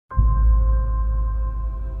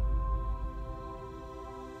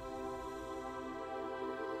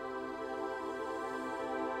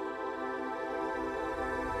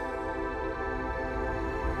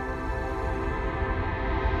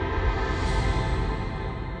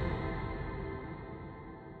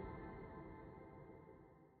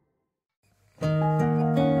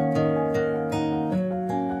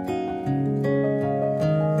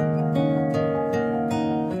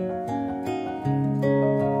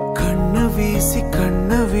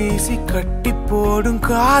வீசி கட்டி போடும்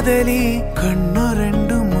காதலி கண்ணு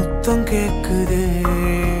ரெண்டு முத்தம் கேக்குதே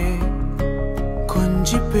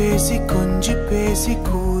கொஞ்சி பேசி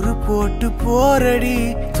கூறு போட்டு போரடி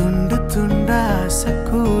துண்டு துண்டா ஆசை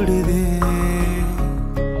கூடுதே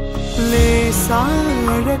லேசா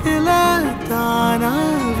அழகுல தானா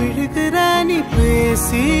விழுகிற நீ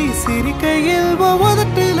பேசி சிரிக்கையில்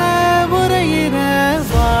உதட்டுல உரையிற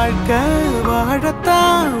வாழ்க்கை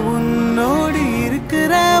வாழத்தான் உன்னோடு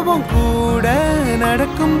இருக்கிற உன் கூட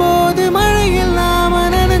நடக்கும்போது மழையில்லாம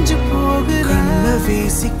நனைஞ்சு போகுற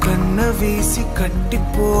கண்ண வீசி கட்டி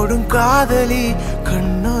போடும் காதலி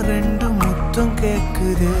கண்ணு ரெண்டு முத்தம்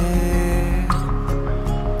கேக்குதே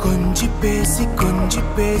கொஞ்சி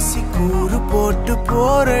பேசி கூறு போட்டு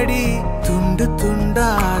போரடி துண்டு துண்டா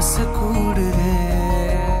ஆசை கூடுதே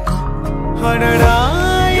அடடா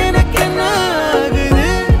எனக்கு என்ன ஆகுது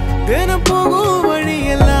தினம் போகும்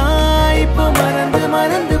வழியெல்லாம் இப்ப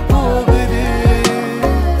மறந்து போகுது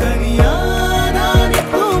தனியா நான்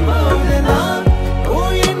இருக்கும் போதெல்லாம் ஓ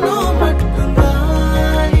என்னோ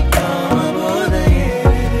மட்டும்தான் நிக்காம போத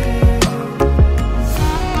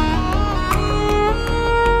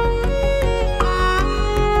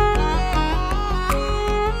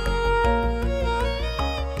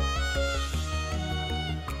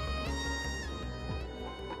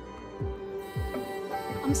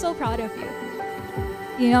I'm so proud of you.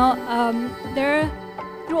 You know,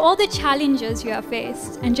 through all the challenges you have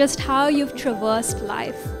faced and just how you've traversed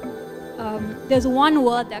life, there's one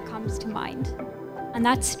word that comes to mind, and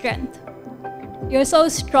that's strength. You're so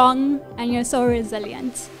strong and you're so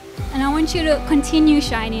resilient. And I want you to continue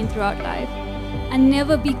shining throughout life and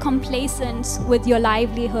never be complacent with your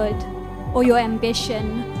livelihood or your ambition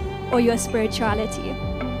or your spirituality.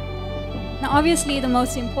 Now, obviously, the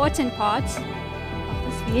most important part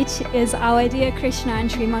speech is our dear Krishna and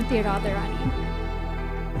Srimati Radharani.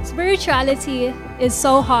 Spirituality is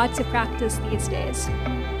so hard to practice these days.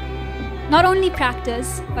 Not only practice,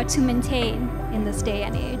 but to maintain in this day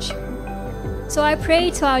and age. So I pray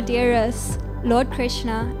to our dearest Lord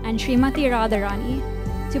Krishna and Srimati Radharani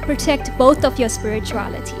to protect both of your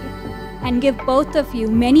spirituality and give both of you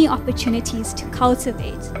many opportunities to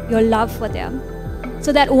cultivate your love for them,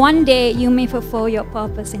 so that one day you may fulfill your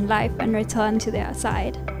purpose in life and return to their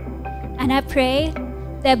side. And I pray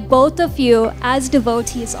that both of you, as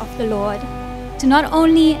devotees of the Lord, to not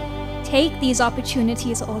only take these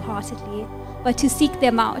opportunities wholeheartedly, but to seek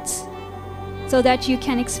them out, so that you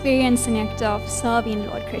can experience the nectar of serving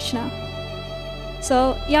Lord Krishna. So,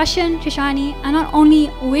 Yashin Trishani, I not only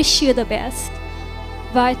wish you the best,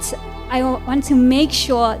 but I want to make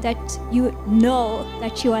sure that you know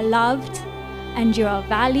that you are loved and you are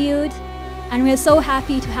valued, and we're so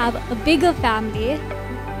happy to have a bigger family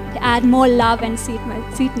to add more love and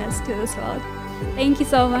sweetness to this world. Thank you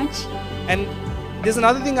so much. And there's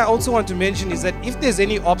another thing I also want to mention is that if there's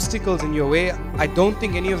any obstacles in your way, I don't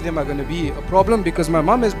think any of them are going to be a problem, because my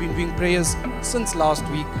mom has been doing prayers since last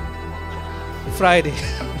week, Friday.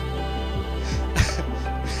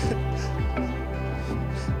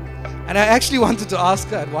 And I actually wanted to ask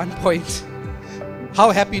her at one point, how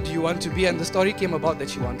happy do you want to be? And the story came about that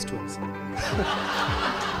she wants twins.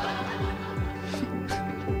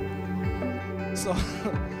 So,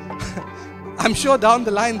 I'm sure down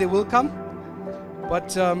the line they will come. But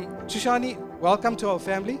Trishani, welcome to our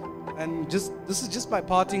family. And this is just my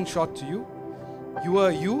parting shot to you. You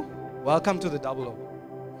are you. Welcome to the 00.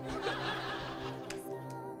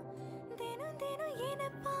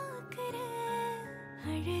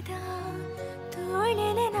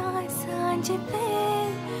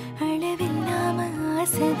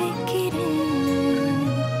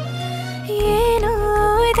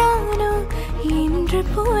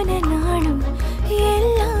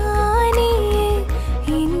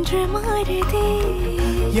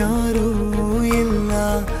 யாரோ இல்லா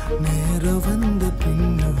நேரம் வந்த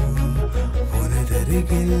பின்னோ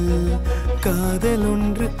உனதருகில் காதல்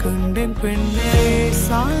ஒன்று கண்டேன் பெண்ணே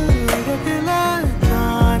சாழகுல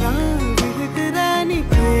தானா விழுகிற நீ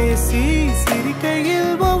பேசி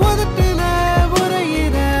சிரிக்கையில் உதட்டுல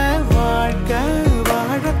உரையிற வாழ்க்கை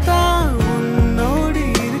வாழத்தான் உன்னோடு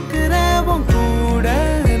இருக்கிற உன் கூட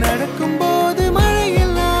நடக்கும்போது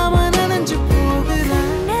மழையில்லாம நனைஞ்சு போகுற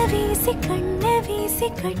கண்ண வீசி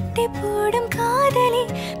கட்டி போடும் காதலி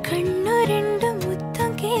கண்ணு ரெண்டு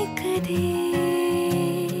முத்தம் கேக்குதே